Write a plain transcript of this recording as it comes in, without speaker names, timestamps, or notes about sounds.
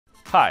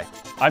Hi,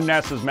 I'm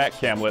NASA's Matt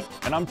Camlett,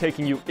 and I'm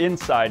taking you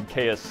inside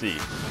KSC.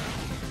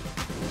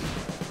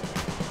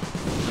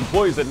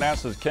 Employees at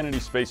NASA's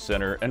Kennedy Space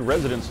Center and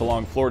residents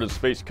along Florida's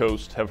Space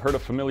Coast have heard a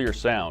familiar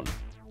sound: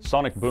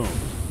 sonic booms.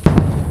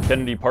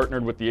 Kennedy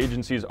partnered with the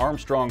agency's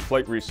Armstrong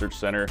Flight Research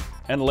Center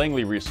and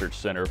Langley Research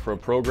Center for a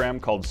program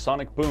called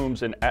Sonic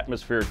Booms in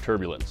Atmospheric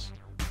Turbulence,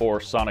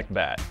 or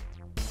SonicBAT.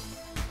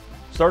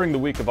 Starting the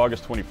week of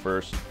August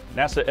 21st,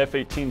 NASA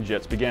F-18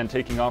 jets began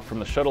taking off from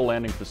the shuttle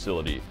landing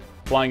facility,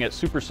 flying at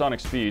supersonic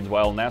speeds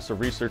while NASA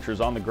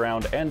researchers on the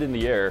ground and in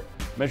the air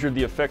measured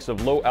the effects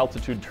of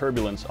low-altitude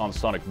turbulence on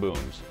sonic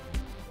booms.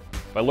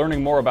 By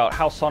learning more about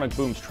how sonic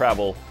booms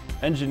travel,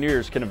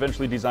 engineers can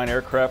eventually design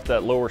aircraft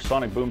that lower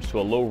sonic booms to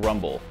a low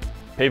rumble,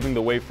 paving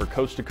the way for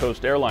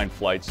coast-to-coast airline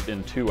flights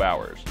in 2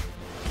 hours.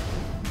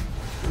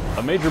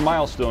 A major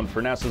milestone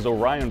for NASA's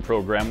Orion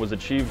program was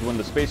achieved when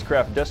the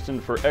spacecraft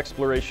destined for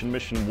Exploration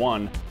Mission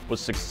 1 was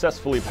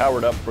successfully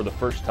powered up for the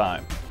first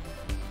time.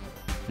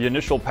 The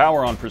initial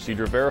power-on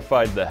procedure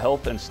verified the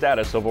health and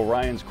status of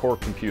Orion's core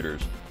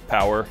computers,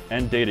 power,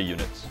 and data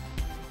units.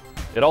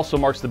 It also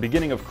marks the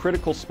beginning of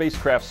critical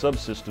spacecraft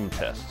subsystem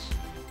tests.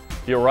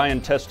 The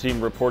Orion test team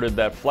reported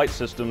that flight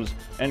systems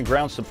and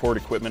ground support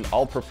equipment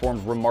all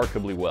performed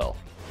remarkably well.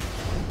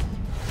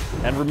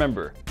 And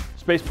remember,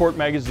 Spaceport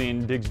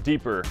Magazine digs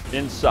deeper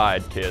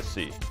inside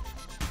KSC.